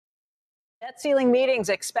Debt ceiling meetings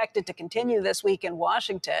expected to continue this week in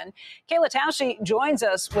Washington. Kayla Tausche joins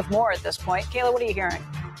us with more at this point. Kayla, what are you hearing?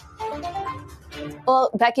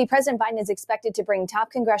 Well, Becky, President Biden is expected to bring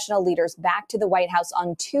top congressional leaders back to the White House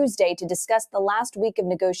on Tuesday to discuss the last week of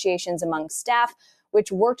negotiations among staff,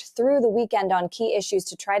 which worked through the weekend on key issues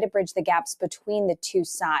to try to bridge the gaps between the two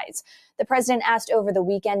sides. The president asked over the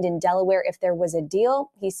weekend in Delaware if there was a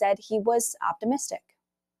deal. He said he was optimistic.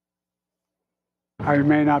 I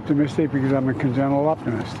remain optimistic because I'm a congenital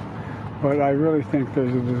optimist. But I really think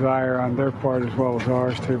there's a desire on their part as well as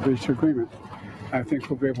ours to reach agreement. I think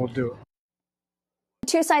we'll be able to do it.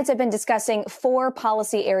 Two sides have been discussing 4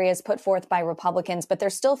 policy areas put forth by Republicans, but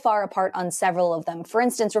they're still far apart on several of them. For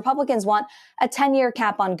instance, Republicans want a 10-year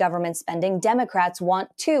cap on government spending. Democrats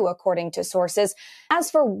want 2, according to sources.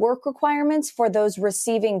 As for work requirements for those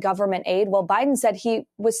receiving government aid, well, Biden said he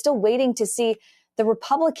was still waiting to see the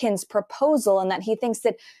Republicans' proposal and that he thinks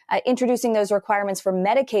that introducing those requirements for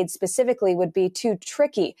Medicaid specifically would be too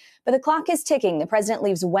tricky. But the clock is ticking. The president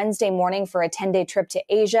leaves Wednesday morning for a 10-day trip to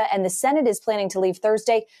Asia, and the Senate is planning to leave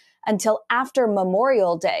Thursday until after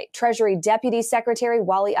Memorial Day. Treasury Deputy Secretary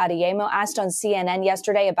Wally Adeyemo asked on CNN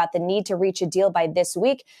yesterday about the need to reach a deal by this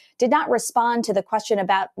week, did not respond to the question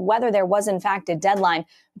about whether there was in fact a deadline.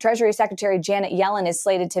 Treasury Secretary Janet Yellen is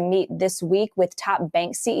slated to meet this week with top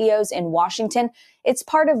bank CEOs in Washington. It's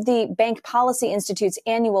part of the Bank Policy Institute's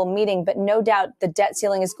annual meeting, but no doubt the debt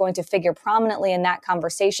ceiling is going to figure prominently in that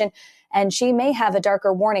conversation. And she may have a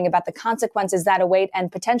darker warning about the consequences that await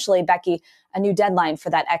and potentially, Becky, a new deadline for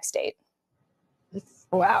that X date.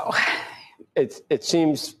 Wow. It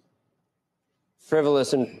seems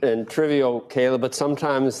frivolous and trivial, Kayla, but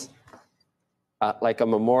sometimes like a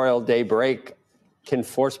Memorial Day break can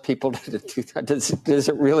force people to do that. Does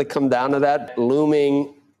it really come down to that?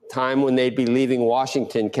 Looming time when they'd be leaving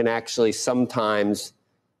Washington can actually sometimes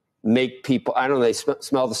make people, I don't know, they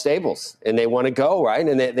smell the stables and they want to go, right?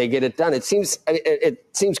 And they get it done. It seems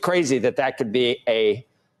crazy that could be a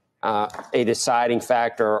deciding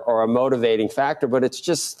factor or a motivating factor, but it's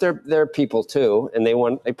just they're people too, and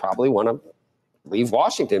they probably want to leave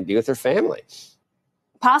Washington, be with their family.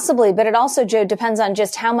 Possibly, but it also, Joe, depends on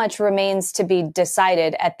just how much remains to be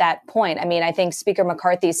decided at that point. I mean, I think Speaker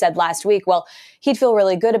McCarthy said last week, well, he'd feel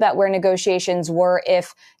really good about where negotiations were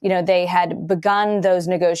if, they had begun those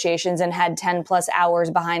negotiations and had 10 plus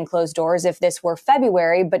hours behind closed doors if this were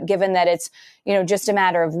February. But given that it's, just a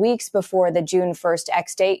matter of weeks before the June 1st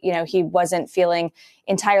X date, he wasn't feeling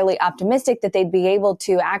entirely optimistic that they'd be able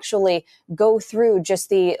to actually go through just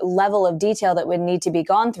the level of detail that would need to be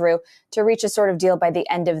gone through to reach a sort of deal by the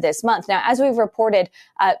end of this month. Now, as we've reported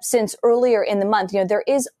since earlier in the month, there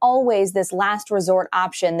is always this last resort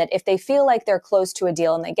option that if they feel like they're close to a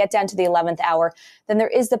deal and they get down to the 11th hour, then there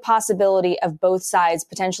is the possibility of both sides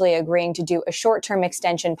potentially agreeing to do a short-term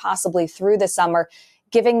extension, possibly through the summer,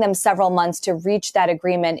 giving them several months to reach that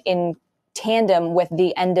agreement in tandem with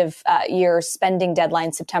the end of year spending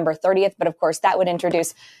deadline, September 30th. But of course, that would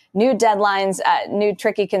introduce new deadlines, new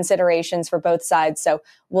tricky considerations for both sides. So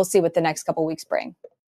we'll see what the next couple weeks bring.